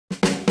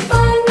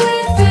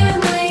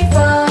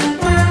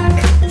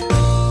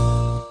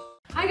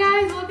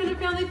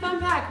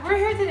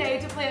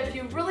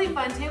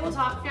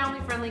tabletop,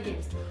 family-friendly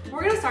games.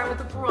 We're gonna start with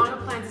the Piranha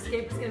Plans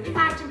Escape. It's gonna be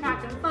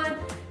action-packed and fun.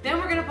 Then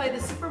we're gonna play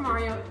the Super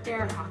Mario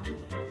Air Hockey.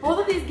 Both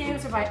of these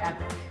games are by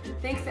Epoch.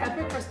 Thanks to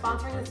Epoch for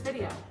sponsoring this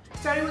video.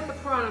 Starting with the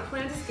Piranha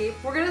Plans Escape,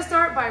 we're gonna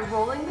start by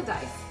rolling the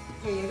dice.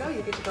 Here you go,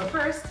 you get to go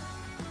first.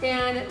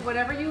 And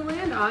whatever you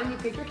land on, you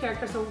pick your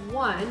character. So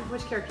 1,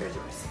 which character is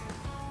yours?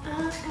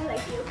 I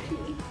like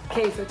Yoshi.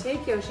 Okay, so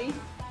take Yoshi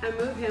and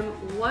move him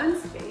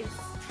 1 space.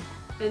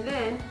 And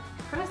then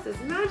press this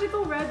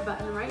magical red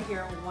button right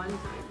here 1 time.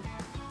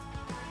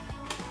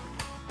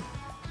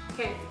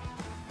 Okay,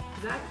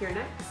 Zach, you're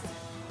next.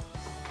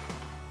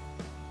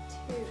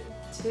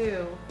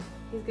 2.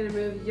 He's gonna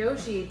move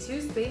Yoshi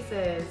 2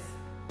 spaces.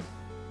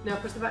 Now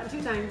push the button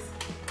 2 times.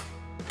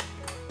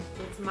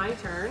 It's my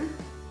turn.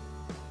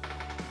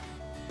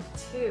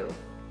 2.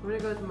 I'm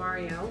gonna go with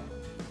Mario.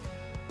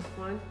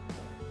 1,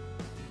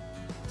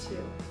 2.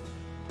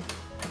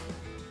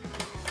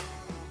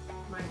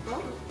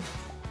 Michael.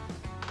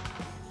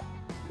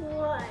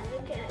 1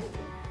 again.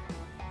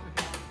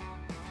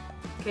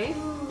 Okay.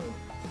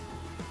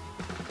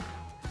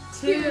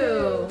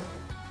 2.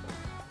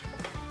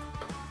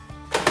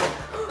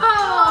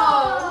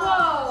 Oh,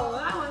 whoa,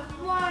 that was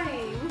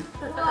flying.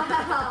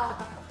 Wow.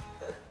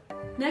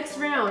 Next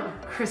round,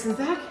 Chris and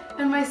Zach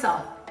and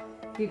myself.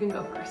 You can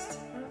go first.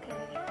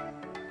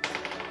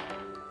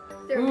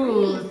 Okay.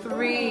 Ooh,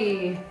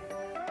 3.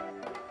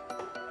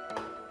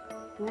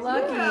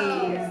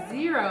 Lucky.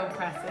 0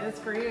 presses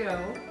for you.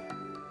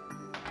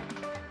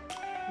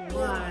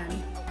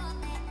 1.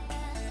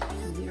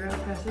 0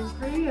 presses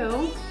for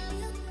you.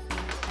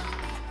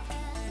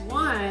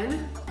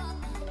 1.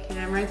 Okay,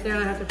 I'm right there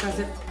and I have to press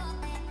it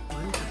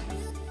 1 time.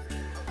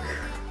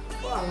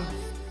 Wow.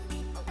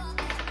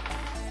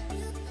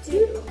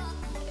 2.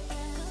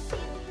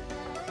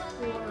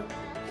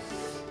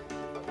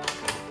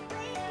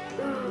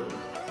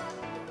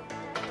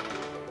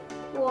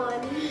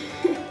 1.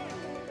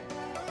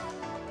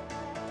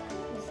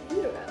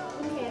 0.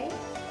 Okay.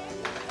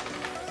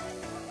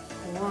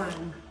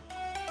 1.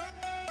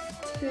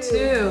 2.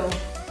 2.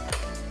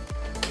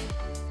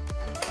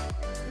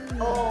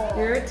 Oh.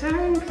 Your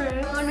turn,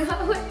 Chris. Oh no,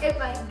 if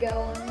I go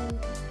on.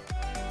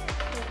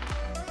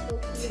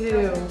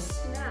 2.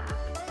 Snap.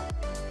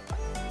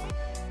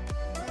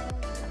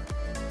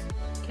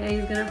 Okay,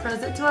 he's gonna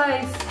press it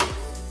twice.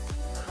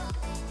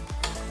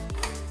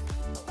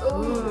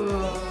 Ooh.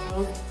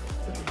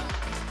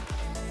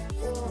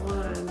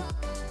 1.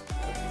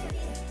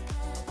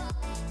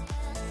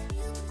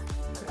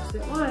 Press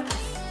it once.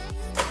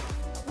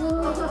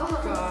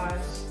 Oh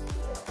gosh.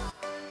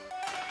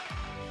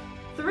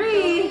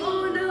 3.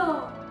 Oh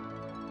no.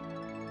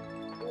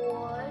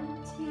 1,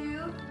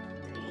 2,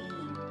 3.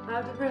 I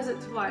have to press it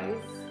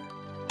twice.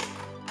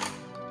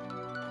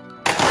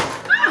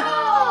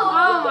 Oh!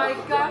 Oh my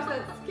gosh,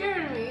 that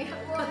scared me.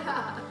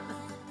 Wow.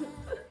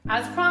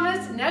 As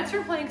promised, next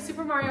we're playing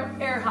Super Mario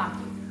Air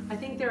Hockey. I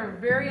think they're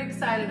very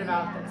excited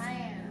about this. I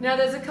am. Now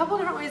there's a couple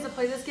different ways to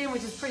play this game,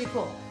 which is pretty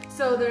cool.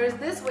 So there's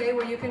this way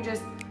where you can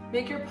just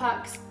make your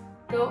pucks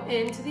go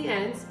into the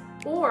ends,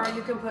 or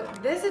you can put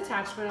this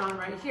attachment on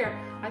right here.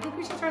 I think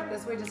we should start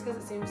this way just because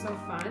it seems so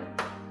fun.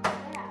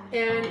 Yeah.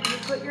 And you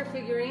put your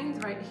figurines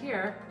right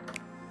here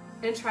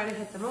and try to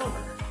hit them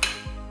over.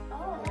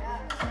 Oh, yeah.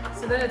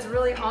 So then it's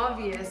really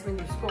obvious when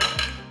you score.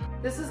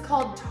 This is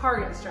called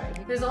target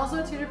strike. There's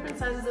also 2 different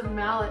sizes of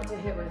mallet to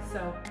hit with,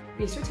 so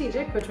be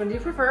strategic. Which one do you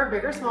prefer,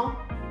 big or small?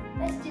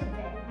 Let's do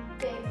big.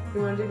 Big.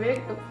 You want to do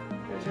big? Oh,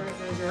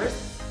 there's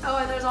yours. Oh,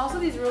 and there's also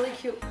these really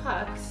cute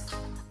pucks.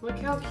 Look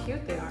how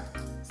cute they are.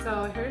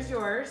 So here's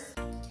yours.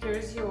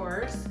 Here's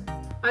yours.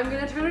 I'm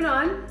gonna turn it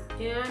on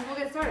and we'll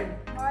get started.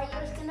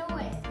 Mario's gonna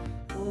win.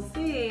 We'll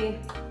see.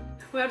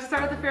 We have to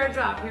start with the fair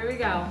drop. Here we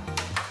go.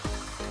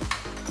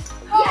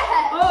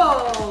 Yes!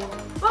 Oh!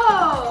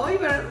 Oh!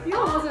 You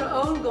almost an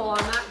own goal on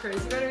that,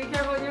 Chris. You better be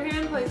careful with your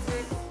hand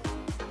placement.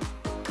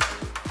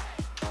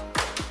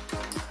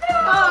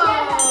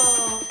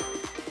 Oh!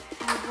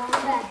 I'm going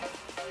back.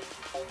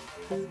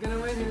 Who's gonna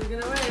win? Who's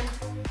gonna win?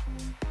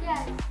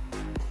 Yes.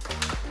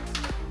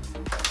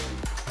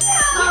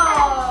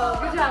 Oh!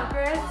 Good job,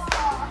 Chris.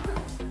 Oh.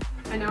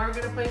 And now we're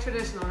gonna play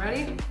traditional.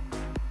 Ready? Ooh,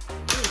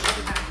 look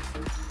at that.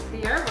 The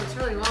air works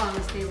really well on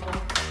this table.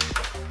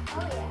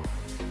 Oh yeah.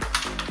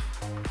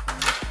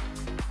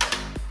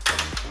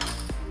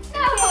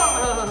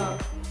 Oh.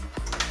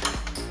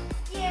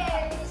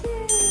 Yeah,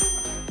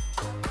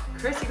 2.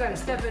 Chris, you gotta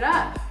step it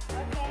up.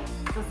 Okay.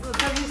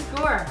 Let's have you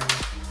score.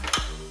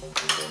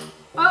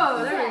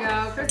 Oh, there we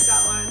go. Chris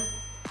got one.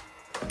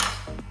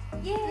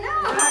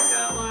 Yeah. Zach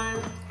got one.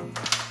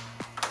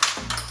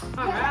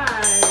 All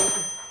right.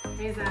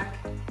 Hey, Zach.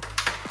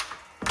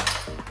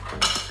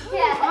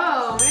 Yeah.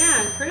 Oh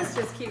man, Chris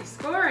just keeps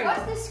scoring.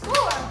 What's the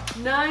score?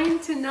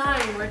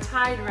 9-9. We're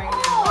tied right now.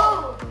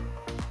 Oh.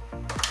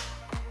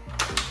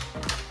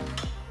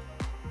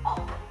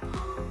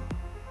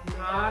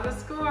 Not a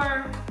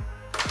score.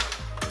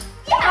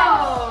 Yeah.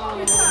 Oh.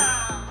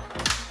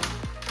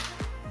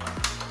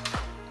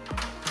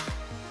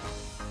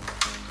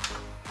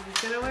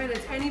 Who's gonna win?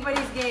 It's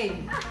anybody's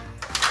game.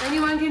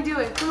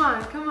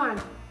 on, come on.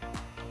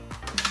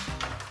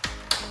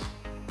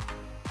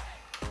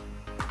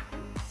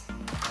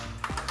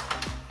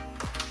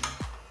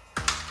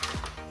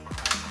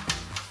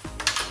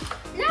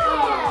 No!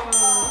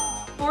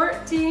 Oh,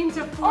 14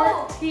 to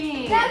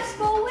 14. That's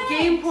for win.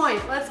 Game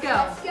point, let's go.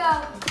 Let's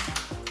go.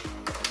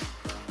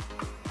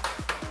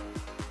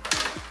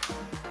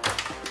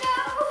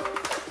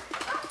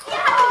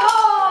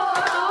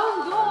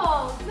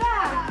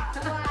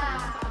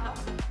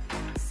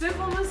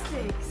 Simple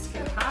mistakes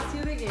can cost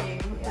you the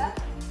game.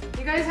 Yep.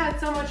 You guys had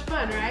so much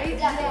fun, right?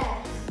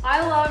 Yes.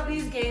 I love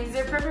these games.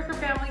 They're perfect for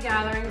family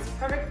gatherings,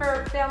 perfect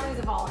for families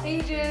of all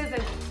ages,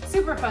 and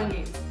super fun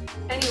games.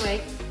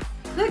 Anyway,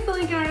 click the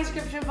link in our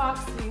description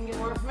box so you can get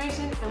more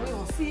information, and we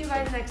will see you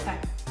guys next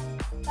time.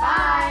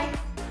 Bye.